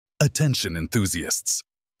Attention enthusiasts!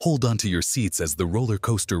 Hold onto your seats as the roller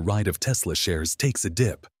coaster ride of Tesla shares takes a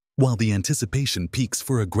dip, while the anticipation peaks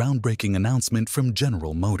for a groundbreaking announcement from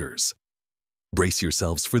General Motors. Brace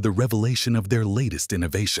yourselves for the revelation of their latest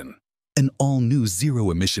innovation, an all-new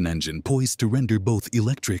zero-emission engine poised to render both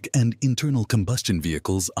electric and internal combustion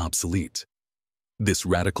vehicles obsolete. This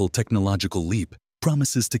radical technological leap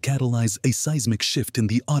promises to catalyze a seismic shift in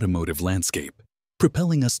the automotive landscape,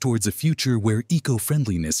 propelling us towards a future where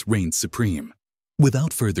eco-friendliness reigns supreme.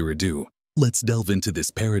 Without further ado, let's delve into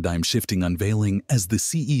this paradigm-shifting unveiling as the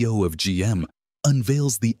CEO of GM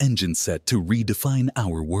unveils the engine set to redefine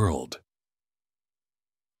our world.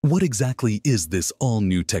 What exactly is this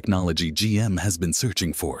all-new technology GM has been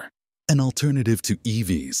searching for? An alternative to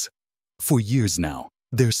EVs. For years now,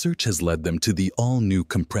 their search has led them to the all-new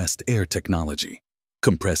compressed air technology.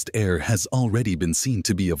 Compressed air has already been seen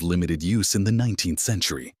to be of limited use in the 19th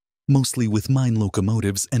century, mostly with mine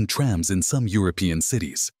locomotives and trams in some European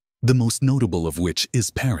cities, the most notable of which is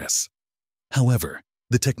Paris. However,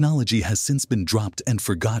 the technology has since been dropped and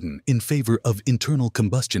forgotten in favor of internal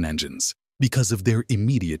combustion engines because of their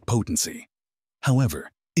immediate potency. However,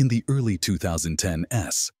 in the early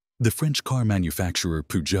 2010s, the French car manufacturer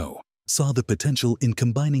Peugeot saw the potential in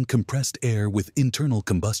combining compressed air with internal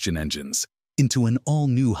combustion engines into an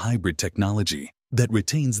all-new hybrid technology that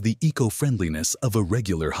retains the eco-friendliness of a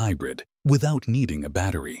regular hybrid without needing a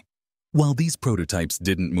battery. While these prototypes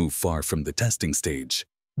didn't move far from the testing stage,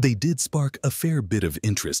 they did spark a fair bit of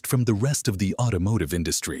interest from the rest of the automotive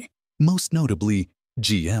industry, most notably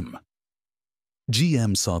GM.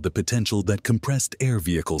 GM saw the potential that compressed air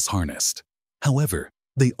vehicles harnessed. However,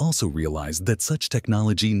 they also realized that such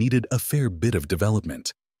technology needed a fair bit of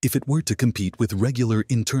development if it were to compete with regular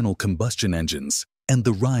internal combustion engines and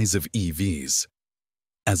the rise of EVs.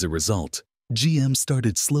 As a result, GM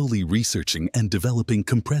started slowly researching and developing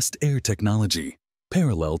compressed air technology,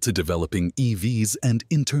 parallel to developing EVs and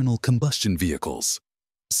internal combustion vehicles.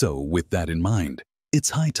 So, with that in mind, it's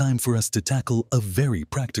high time for us to tackle a very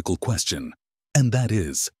practical question, and that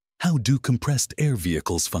is, how do compressed air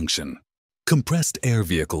vehicles function? Compressed air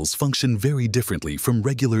vehicles function very differently from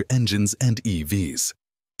regular engines and EVs.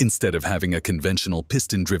 Instead of having a conventional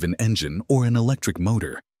piston-driven engine or an electric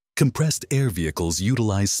motor, compressed air vehicles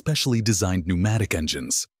utilize specially designed pneumatic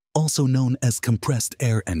engines, also known as compressed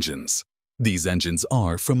air engines. These engines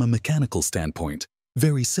are, from a mechanical standpoint,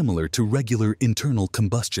 very similar to regular internal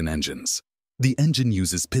combustion engines. The engine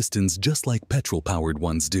uses pistons just like petrol-powered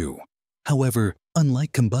ones do. However,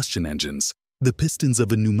 unlike combustion engines, the pistons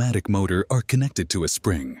of a pneumatic motor are connected to a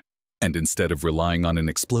spring. And instead of relying on an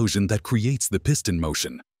explosion that creates the piston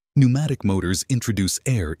motion, pneumatic motors introduce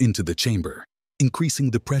air into the chamber,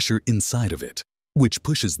 increasing the pressure inside of it, which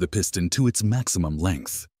pushes the piston to its maximum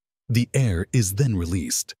length. The air is then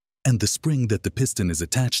released, and the spring that the piston is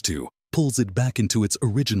attached to pulls it back into its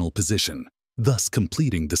original position, thus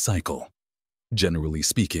completing the cycle. Generally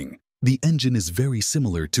speaking, the engine is very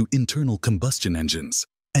similar to internal combustion engines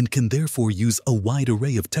and can therefore use a wide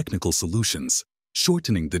array of technical solutions,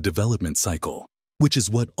 shortening the development cycle, which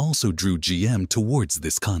is what also drew GM towards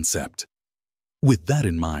this concept. With that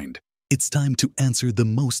in mind, it's time to answer the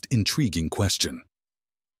most intriguing question.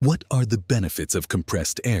 What are the benefits of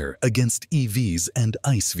compressed air against EVs and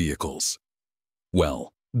ICE vehicles?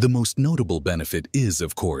 Well, the most notable benefit is,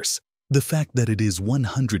 of course, the fact that it is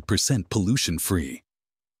 100% pollution-free.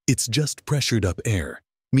 It's just pressured up air,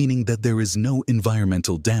 meaning that there is no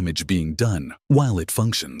environmental damage being done while it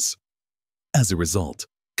functions. As a result,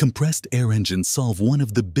 compressed air engines solve one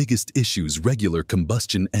of the biggest issues regular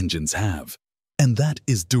combustion engines have, and that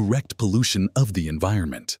is direct pollution of the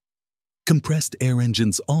environment. Compressed air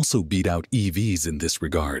engines also beat out EVs in this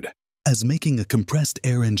regard, as making a compressed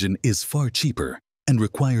air engine is far cheaper and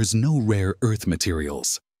requires no rare earth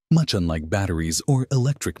materials, much unlike batteries or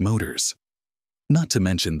electric motors. Not to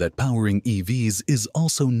mention that powering EVs is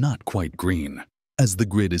also not quite green, as the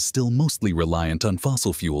grid is still mostly reliant on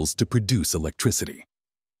fossil fuels to produce electricity.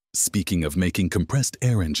 Speaking of making compressed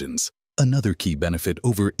air engines, another key benefit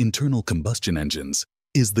over internal combustion engines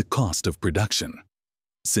is the cost of production.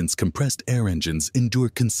 Since compressed air engines endure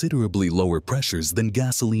considerably lower pressures than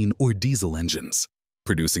gasoline or diesel engines,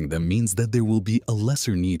 producing them means that there will be a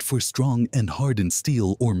lesser need for strong and hardened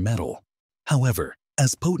steel or metal. However,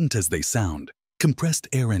 as potent as they sound, compressed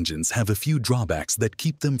air engines have a few drawbacks that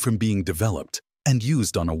keep them from being developed and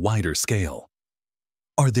used on a wider scale.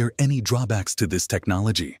 Are there any drawbacks to this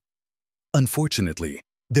technology? Unfortunately,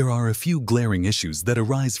 there are a few glaring issues that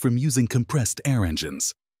arise from using compressed air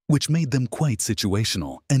engines, which made them quite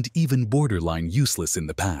situational and even borderline useless in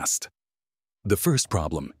the past. The first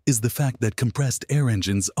problem is the fact that compressed air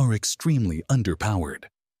engines are extremely underpowered.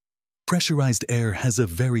 Pressurized air has a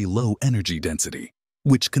very low energy density,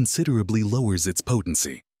 which considerably lowers its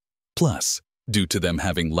potency. Plus, due to them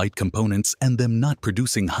having light components and them not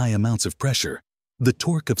producing high amounts of pressure, the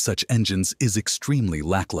torque of such engines is extremely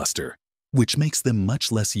lackluster, which makes them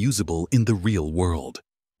much less usable in the real world.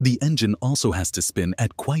 The engine also has to spin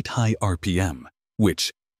at quite high RPM,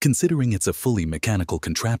 which, considering it's a fully mechanical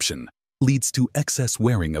contraption, leads to excess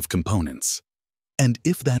wearing of components. And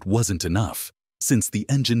if that wasn't enough, since the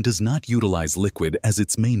engine does not utilize liquid as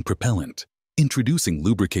its main propellant, introducing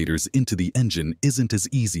lubricators into the engine isn't as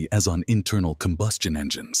easy as on internal combustion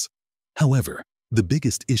engines. However, the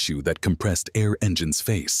biggest issue that compressed air engines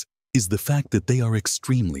face is the fact that they are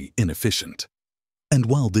extremely inefficient. And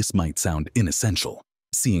while this might sound inessential,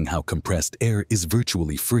 seeing how compressed air is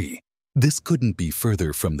virtually free, this couldn't be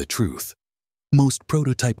further from the truth. Most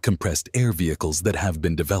prototype compressed air vehicles that have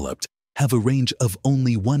been developed have a range of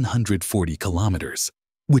only 140 kilometers,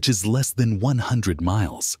 which is less than 100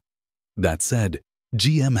 miles. That said,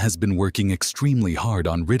 GM has been working extremely hard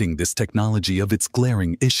on ridding this technology of its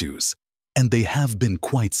glaring issues, and they have been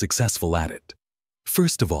quite successful at it.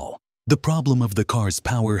 First of all, the problem of the car's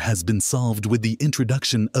power has been solved with the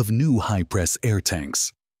introduction of new high-press air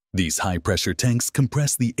tanks. These high-pressure tanks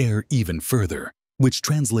compress the air even further, which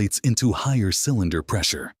translates into higher cylinder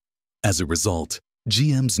pressure. As a result,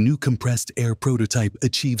 GM's new compressed air prototype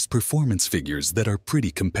achieves performance figures that are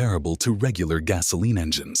pretty comparable to regular gasoline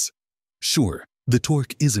engines. Sure, the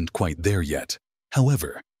torque isn't quite there yet.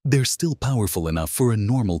 However, they're still powerful enough for a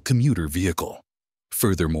normal commuter vehicle.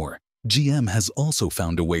 Furthermore, GM has also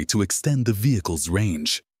found a way to extend the vehicle's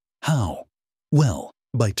range. How? Well,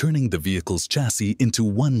 by turning the vehicle's chassis into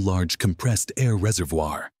one large compressed air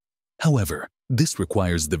reservoir. However, this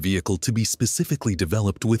requires the vehicle to be specifically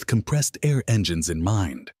developed with compressed air engines in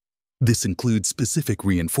mind. This includes specific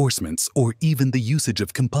reinforcements or even the usage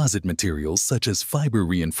of composite materials such as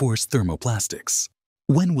fiber-reinforced thermoplastics.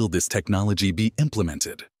 When will this technology be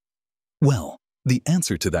implemented? Well, the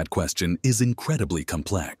answer to that question is incredibly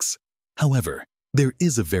complex. However, there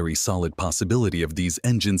is a very solid possibility of these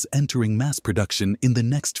engines entering mass production in the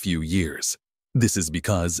next few years. This is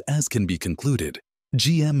because, as can be concluded,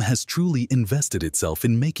 GM has truly invested itself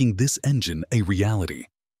in making this engine a reality.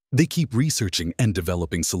 They keep researching and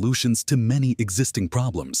developing solutions to many existing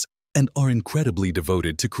problems and are incredibly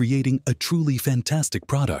devoted to creating a truly fantastic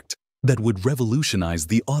product that would revolutionize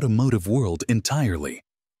the automotive world entirely.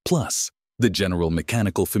 Plus, the general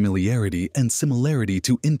mechanical familiarity and similarity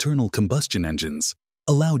to internal combustion engines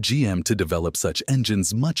allow GM to develop such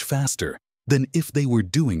engines much faster than if they were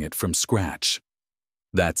doing it from scratch.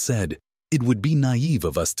 That said, it would be naive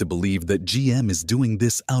of us to believe that GM is doing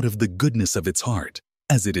this out of the goodness of its heart,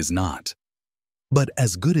 as it is not. But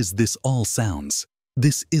as good as this all sounds,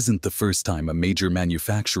 this isn't the first time a major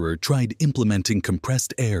manufacturer tried implementing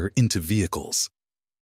compressed air into vehicles.